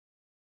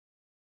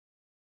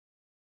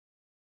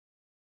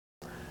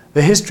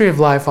The history of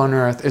life on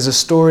Earth is a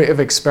story of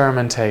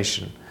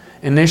experimentation.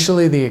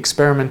 Initially, the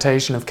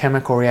experimentation of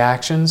chemical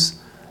reactions,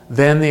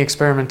 then the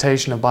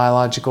experimentation of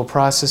biological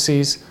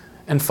processes,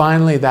 and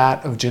finally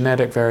that of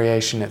genetic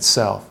variation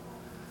itself.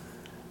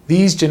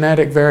 These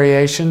genetic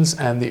variations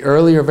and the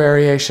earlier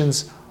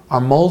variations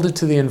are molded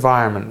to the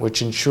environment,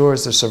 which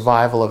ensures the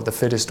survival of the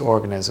fittest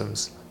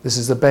organisms. This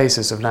is the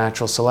basis of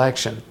natural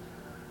selection.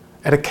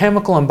 At a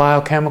chemical and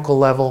biochemical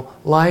level,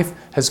 life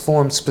has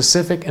formed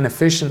specific and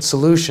efficient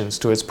solutions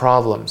to its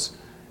problems,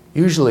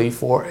 usually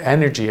for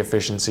energy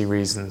efficiency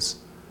reasons.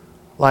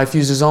 Life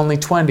uses only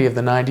 20 of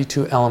the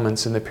 92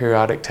 elements in the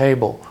periodic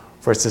table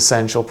for its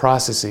essential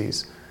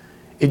processes.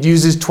 It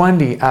uses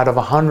 20 out of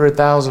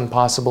 100,000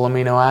 possible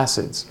amino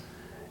acids.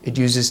 It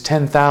uses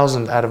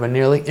 10,000 out of a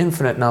nearly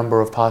infinite number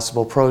of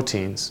possible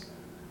proteins.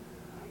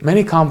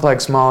 Many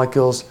complex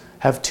molecules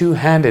have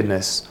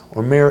two-handedness,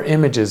 or mirror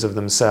images of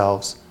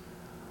themselves.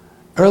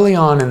 Early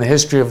on in the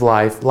history of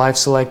life, life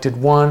selected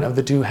one of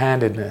the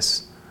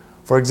two-handedness.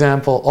 For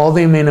example, all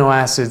the amino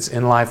acids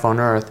in life on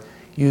Earth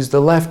use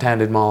the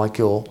left-handed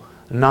molecule,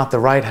 not the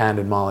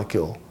right-handed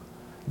molecule.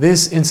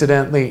 This,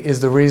 incidentally, is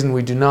the reason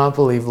we do not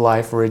believe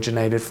life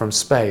originated from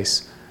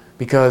space,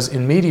 because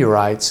in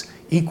meteorites,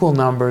 equal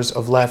numbers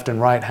of left and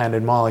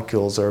right-handed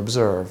molecules are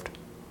observed.